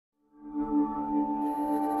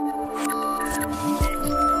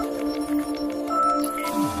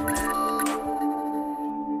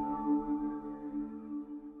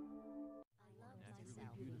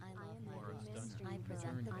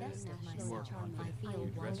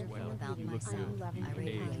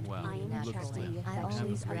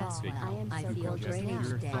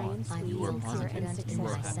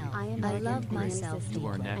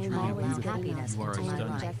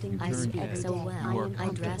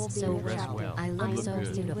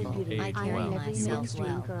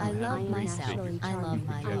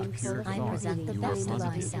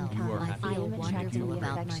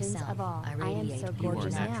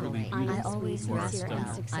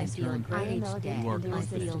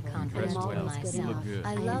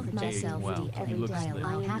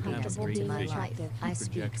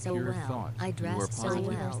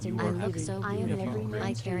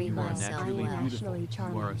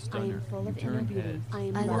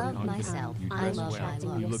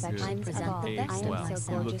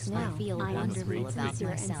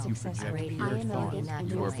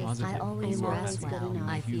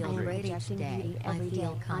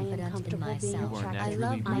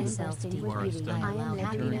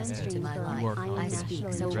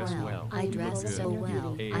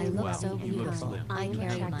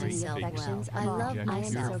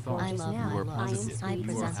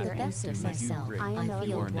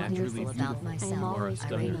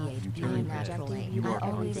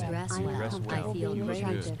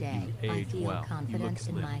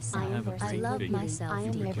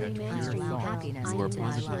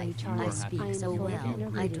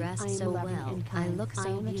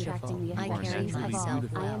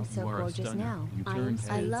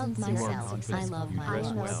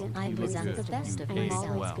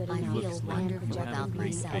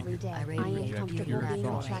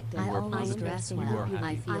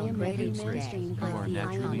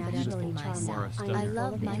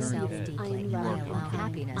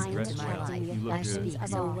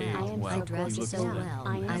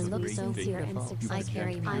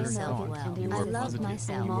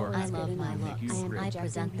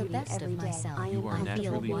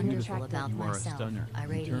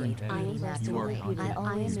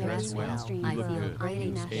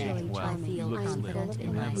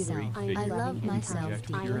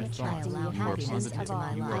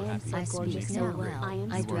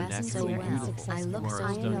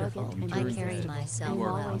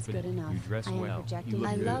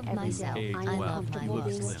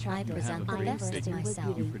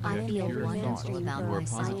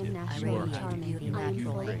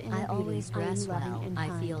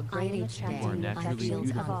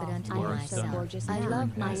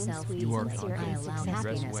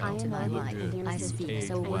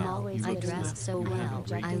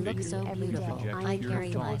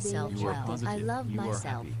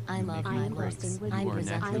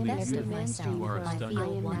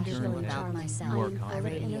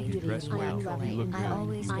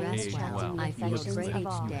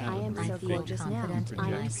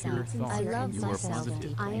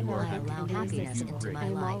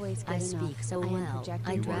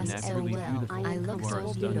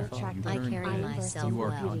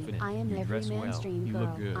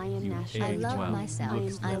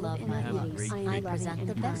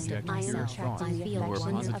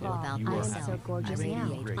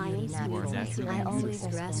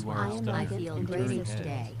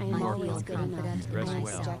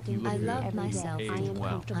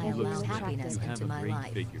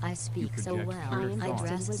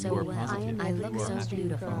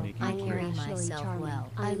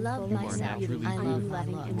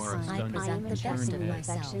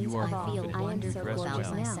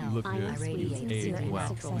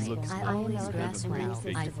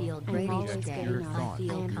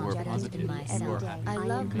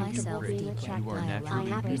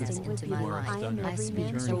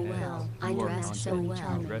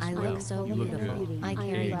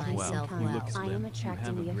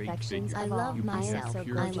have a the great affections figure. of I all. love You myself. possess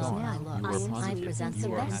pure I love charm. my You looks. are I positive. present You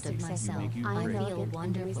the are best happy. of myself. You make you I great. feel elegant and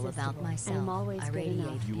wonderful about irresistible. myself. I am always I good radiate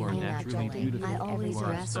enough. You are I am naturally projecting beautiful. I beauty always You are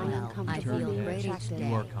dress stunning. well. I You feel turn great heads. each You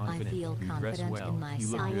day. are I confident. feel You dress confident well. in You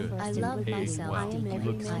myself. look good. I I You love behave myself well. I am You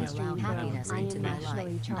every look deeply. I slim. allow mainstream You have a girl. happiness I great into am my connection.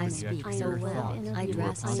 naturally life. I charming. speak I am so full of well. inner I beauty.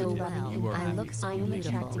 dress I am so loving well. and You are I kind. look so I am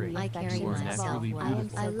beautiful. attracting the I carry affections You are of all. myself naturally I well. am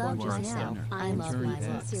beautiful. I love You are a myself. stunner. I I am love Turn sweet, my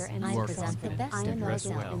heads. sincere, looks. and I You are present the successful. confident. best I You of am dress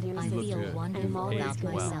elegant myself. well. and I You look feel irresistible. good. I You am wonderful always about behave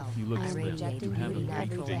good well. enough. myself. You look I I am slim. radiate projecting You have a beauty beauty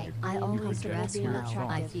great every naturally. day. figure. I I am You always comfortable possess dress being pure well. charm.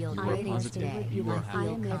 I attractive. feel You I are great am each most positive. day. inward You beauty. are I I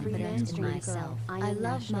feel am happy. every You confident use in mainstream makeup. girl. myself. I I am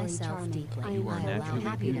love naturally myself charming. deeply. I You am are I full of allow naturally inner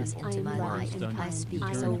happiness beauty. beautiful. I into am my You are loving life. and stunning. I kind. You speak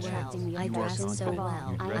I so am turn heads. well. attracting the I You are dress affections so of confident. all.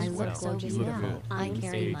 well. You I dress am I look well. full of so gorgeous You look now. good. beautiful. I I am You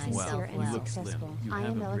carry sweet, age well. sincere, myself and You well. look slim. successful. You I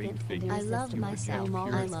have am a great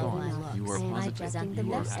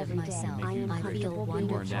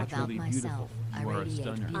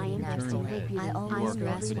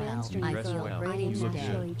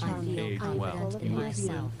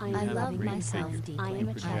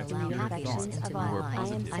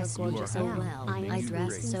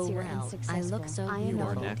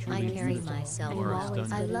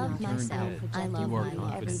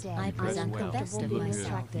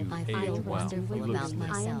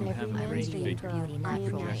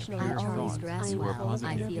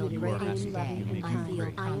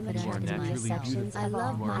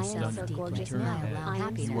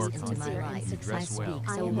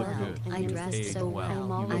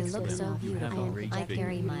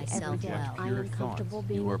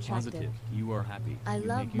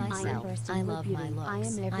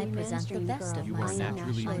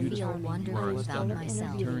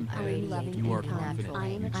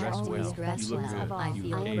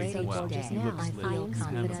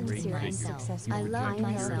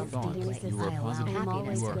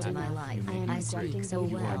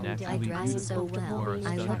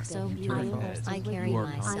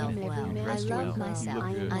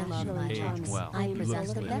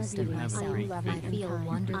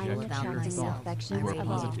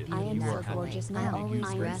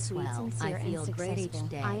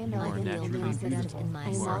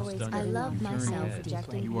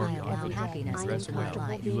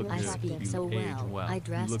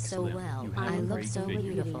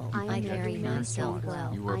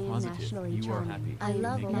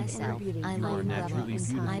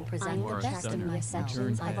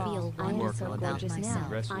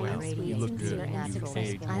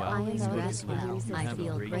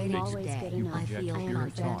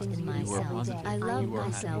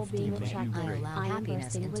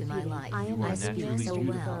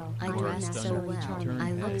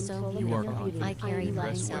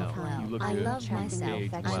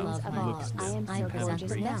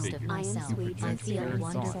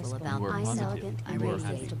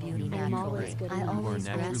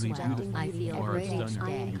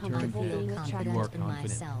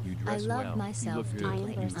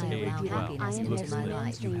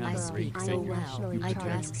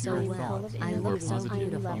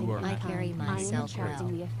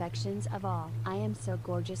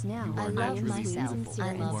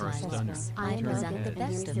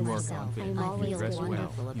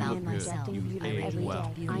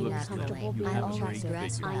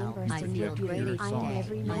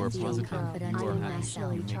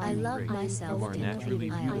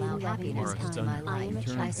happiness You are into my stunning. life. You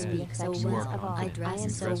turn I heads. speak so You are well. confident. I You dress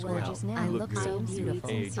so dress well. well. I You look so good.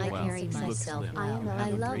 beautiful. You age I well. carry You look myself slim. well. You I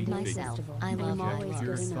have love great myself. vision. I You love my project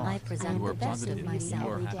pure looks. I thoughts. present You the are best of positive. You myself.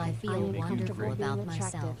 are I happy. feel You make you wonderful great. about being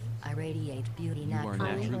myself. attractive. I radiate beauty You are naturally.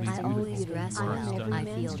 naturally I always beautiful. dress You are well. stunning. I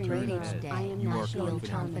feel You great turn each heads. day. You I are feel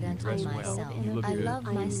confident. confident You dress in well. myself. You look I good. love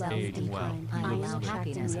You myself age deeply. well. I You look allow slim.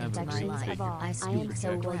 happiness You have into a my great life. figure. I I speak am so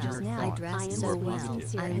so gorgeous well. now. I I dress am so are sweet, well.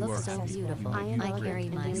 sincere, I and look so successful. beautiful. I am I elegant carry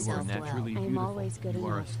and You are myself beautiful. naturally well. I am beautiful. always good You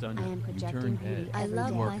are a enough. stunner. I am You projecting turn beauty heads. I every love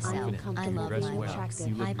day. You are I am myself. I comfortable love dress being my well. looks. attractive.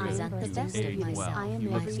 You look I I good. am present the You best bursting of with age youth. myself. well. I am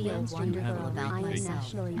You I look every feel slim. mainstream You have wonderful a girl. about great I am figure. myself.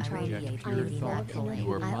 naturally I You charming. radiate project I pure am beauty full of thoughts. naturally.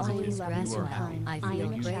 You are ingenuity. I I am positive. always loving dress You are and well. happy. kind. I I You feel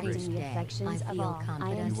am make you great attracting great. each the day. affections I of feel all.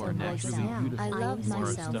 I am confident You are so in gorgeous naturally myself. now. I beautiful. I am love You are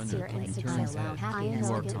a sweet, myself stunner. sincere, and deeply. You I turn successful. allow heads. I am happiness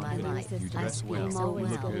You are into elegant my and confident. life. You irresistible. I dress I speak am well. so You always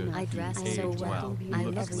look well. good good. I enough. dress I You am so age well. projecting well. You I beauty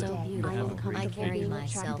look look every so slim. day. You I have beautiful. am a great I comfortable carry figure. being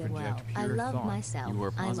myself You attractive. well. project I pure love thoughts. myself. You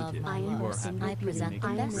are I love positive. my I am You are looks. bursting happy. I with beauty. You present the make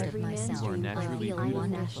I you am best great. of every myself. You are mainstream I girl. naturally feel I am beautiful.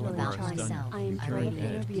 wonderful naturally You are about a charming. stunner. myself. I am You I full turn of inner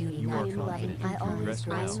radiate heads. beauty. beauty You I are am naturally. loving confident. and I You kind. always dress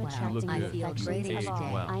I dress am well. well. You look attracting I the good. feel You great affections of each age all.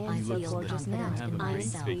 day. I well. am I You so look feel slim. gorgeous You confident now. have in a I am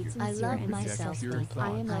great myself. sweet, figure. I sincere, love You and project myself pure successful. I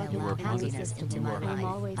deeply. am thoughts. I You elegant allow are and positive. happiness into irresistible. You my are I am life.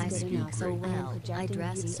 happy. always I good You make you speak enough. so great. I am well. I projecting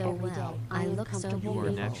dress beauty so every day. well. I I am look so comfortable You are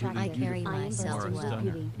being beautiful. naturally I attractive. carry beautiful. I am You myself are bursting a with well.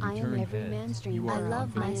 stunner. beauty. You I am turn every heads. mainstream You I are girl.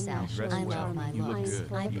 love I confident. am You myself. dress I naturally love well. my charming. You I look am looks. good.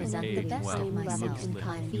 full I of You present the ingenuity. age best I well. of am You look loving myself. and slim.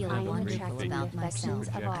 I kind. You feel I have a am great wonderful attracting the about figure. You affections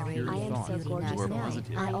myself. of project I all. pure I am radiate so thoughts. beauty gorgeous You are now. naturally.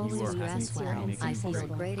 positive. I I am You always are sweet, happy. dress sincere, You well. and make I you feel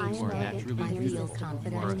great. successful. great I each You am are day. elegant naturally and I feel beautiful. irresistible.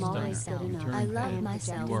 You confident are I a am in stunner. always good myself. You enough. I turn I love am heads.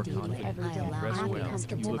 myself You projecting are beauty deeply. every confident. I day. You allow dress I am well. happiness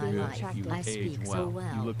You into comfortable look my being good. life. You I attractive. speak age so well.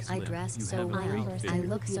 You well. look I slim. dress You so have a I am great well. bursting I figure. with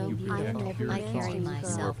look so beauty. You I am project beautiful. every pure I carry thoughts. mainstream You are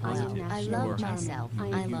girl. myself I well. am positive. I You naturally love are happy. charming. myself. You I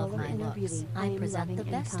I am make you love full of my great. inner looks. beauty. I I am present loving the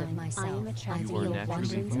and best of kind. I am myself. I attracting You are the feel naturally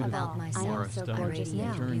affections wonderful of beautiful. about all. I You am are a myself. so I stunner. gorgeous You radiate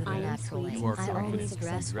now. turn beauty I am heads. sweet, naturally. You are I sincere, and confident. always You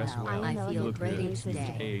dress dress successful. well. I well. am I You feel elegant look great and good. each You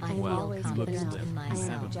irresistible. day. age I I am well. feel always You good look confident enough. slim. in I You am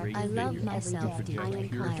have a myself. great I projecting love beauty figure. every You myself day. I project am deeply.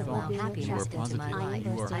 pure I comfortable allow being thoughts. You are happiness attractive. into my positive. I am life.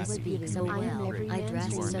 You are bursting I with happy. speak beauty. You so make I you am well. every great. I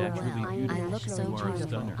dress You are mainstream so girl. naturally well. I am I beautiful. look naturally so You are a charming. beautiful.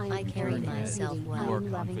 stunner. I I am You full carry of turn inner heads. myself beauty. I You are well.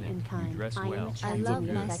 am loving confident. and You kind. dress I am well. I You attracting look love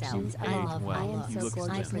the good. myself. You affections of I age all. love I my well. am You so looks. look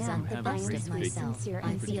I gorgeous slim. present You now. the have a I best am great of sweet, figure. myself. sincere,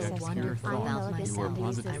 I and feel project pure wonderful thought. about elegant You are myself.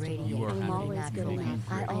 and I positive. radiate You are I am beauty always good naturally. enough.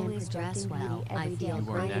 I I am always dress projecting well. beauty I every feel day. You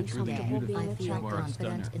are I am great each naturally day. comfortable beautiful. being I feel You are a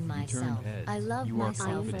confident stunner. in You turn myself. heads. I love You are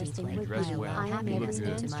myself confident. deeply. You dress I well. allow I am You look happiness good.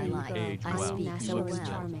 into my mainstream life. girl. Age I I am well. speak You so look naturally well.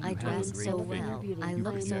 charming. I You have I a am dress great so full of figure. inner well. beauty. I You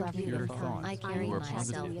look I am so project lovely pure and beautiful. thought. kind. I I carry You am are myself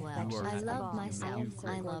positive. attractively well. You are affectionate I of love all. happy. I myself. am You so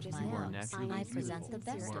I glow. love gorgeous my You are now. looks. I naturally I am present sweet, the beautiful.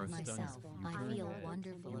 best You sincere, of are a and stunner. myself. successful. You I I turn am feel heads. elegant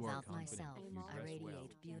and wonderful You are about beautiful. confident. myself. I am You I dress always well.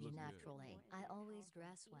 radiate You beauty look good. naturally. I always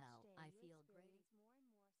dress well. I feel great.